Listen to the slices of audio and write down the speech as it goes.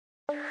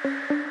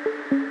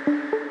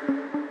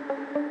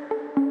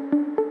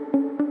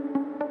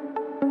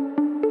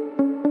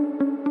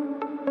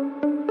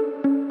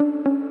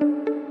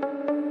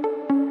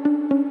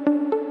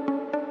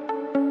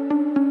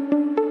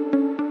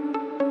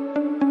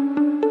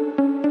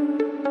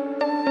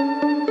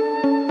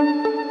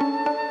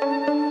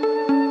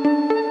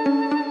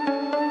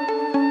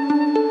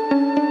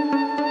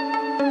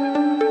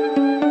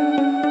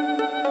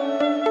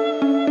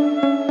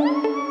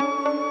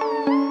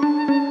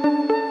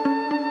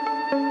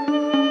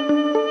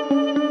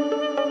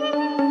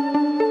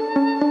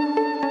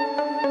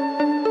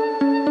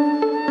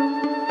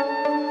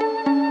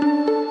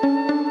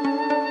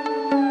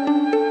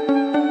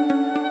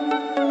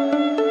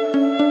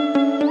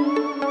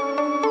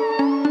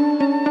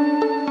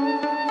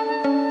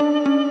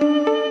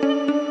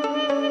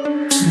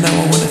Now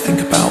I wanna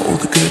think about all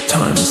the good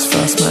times.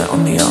 First met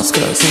on the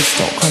outskirts of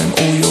Stockholm,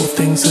 all your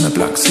things in a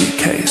black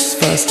suitcase.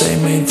 First day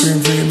made vroom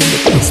vroom in the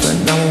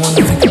basement. Now I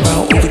wanna think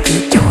about all the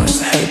good times.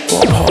 Head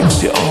bob hard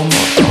with your arm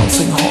up,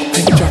 dancing hot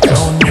pink jacket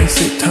on,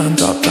 music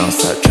turned up,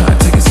 dance that track,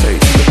 take it straight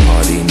to the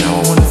party. Now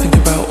I wanna think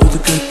about all the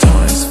good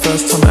times.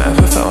 First time I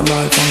ever felt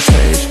alive on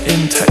stage,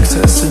 in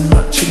Texas, in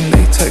matching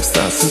latex.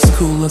 That's as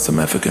cool as I'm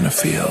ever gonna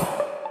feel.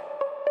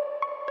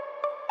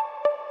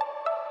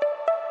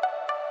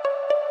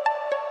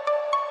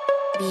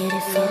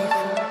 Beautiful.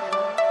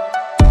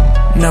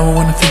 Now I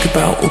wanna think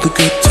about all the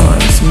good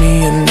times.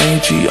 Me and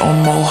AG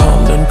on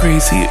Mulholland,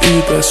 crazy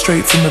Uber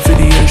straight from a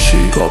video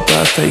shoot. Got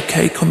birthday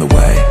cake on the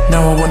way.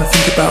 Now I wanna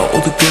think about all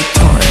the good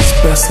times.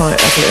 Best night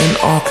ever in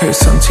Arco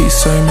Santi.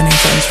 So many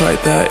friends right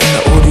there in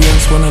the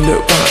audience. When I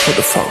look back, what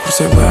the fuck was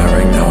I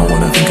wearing? Now I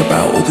wanna think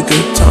about all the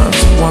good times.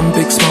 One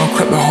big smile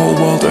crept the whole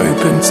world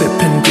open.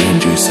 Sipping green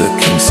juice,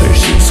 looking so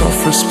chic.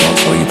 Soft response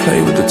while you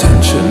play with the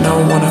tension.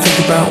 Now I wanna think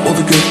about all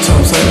the good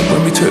times. Like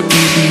when we took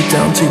BB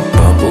down to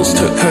Bubbles,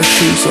 took her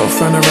shoes off,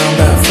 ran around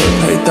barefoot,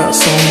 played that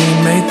song we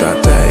made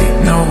that day.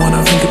 Now I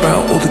wanna think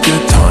about all the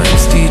good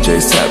times. DJ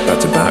sat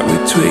back to back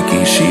with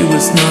Twiggy. She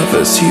was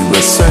nervous, you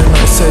were so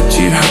nice, said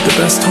you had the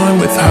best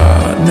time with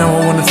her. Now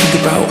I wanna think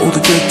about all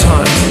the good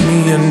times.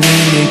 Me and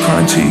Mimi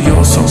crying to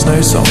your songs. No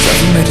songs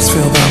ever made us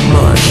feel that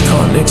much.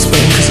 Can't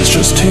explain cause it's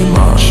just too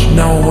much.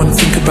 Now I wanna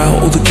think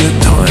about all the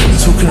good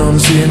times. Talking on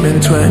Zoom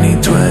in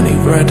 2020.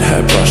 Red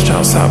hair brushed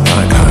out, sat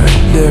back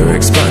home.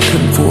 Lyrics back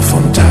and forth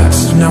on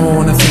text. Now I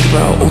wanna think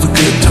about all the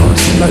good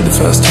times. Like the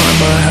first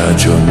time I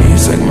heard your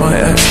music, my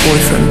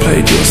ex-boyfriend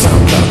played your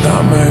sound. At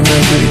that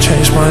moment really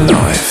changed my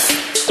life.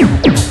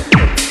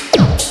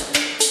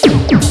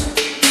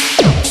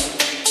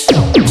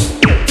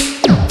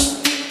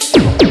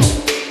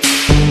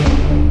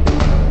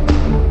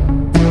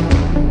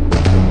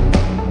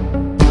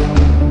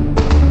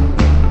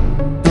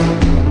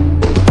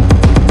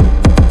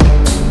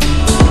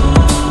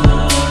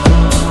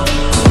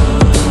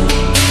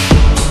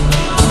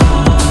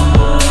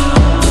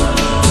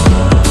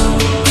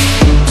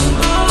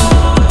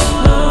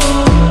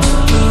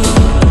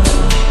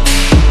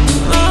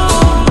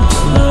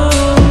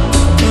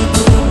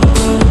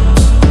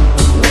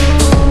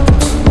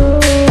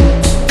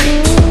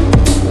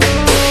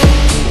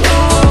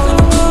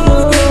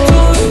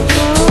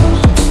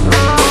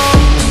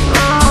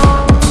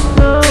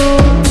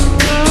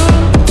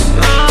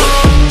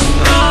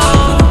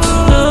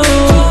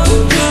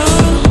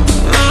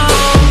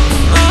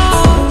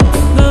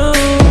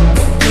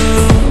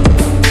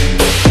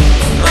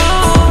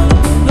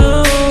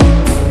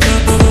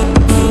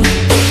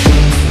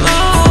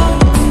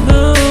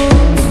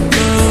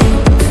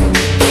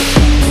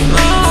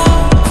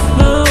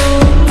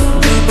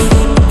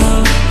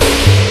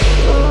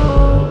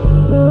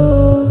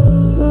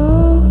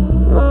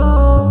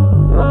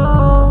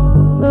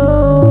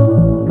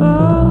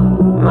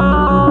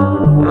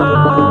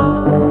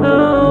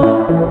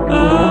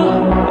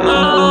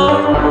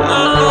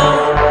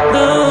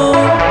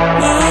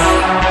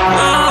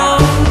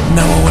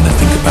 Now I wanna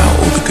think about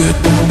all the good.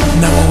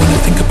 Now I wanna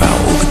think about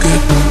all the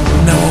good.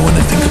 Now I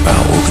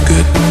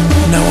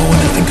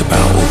wanna think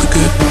about all the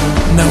good.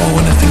 Now I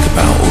wanna think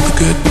about all the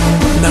good.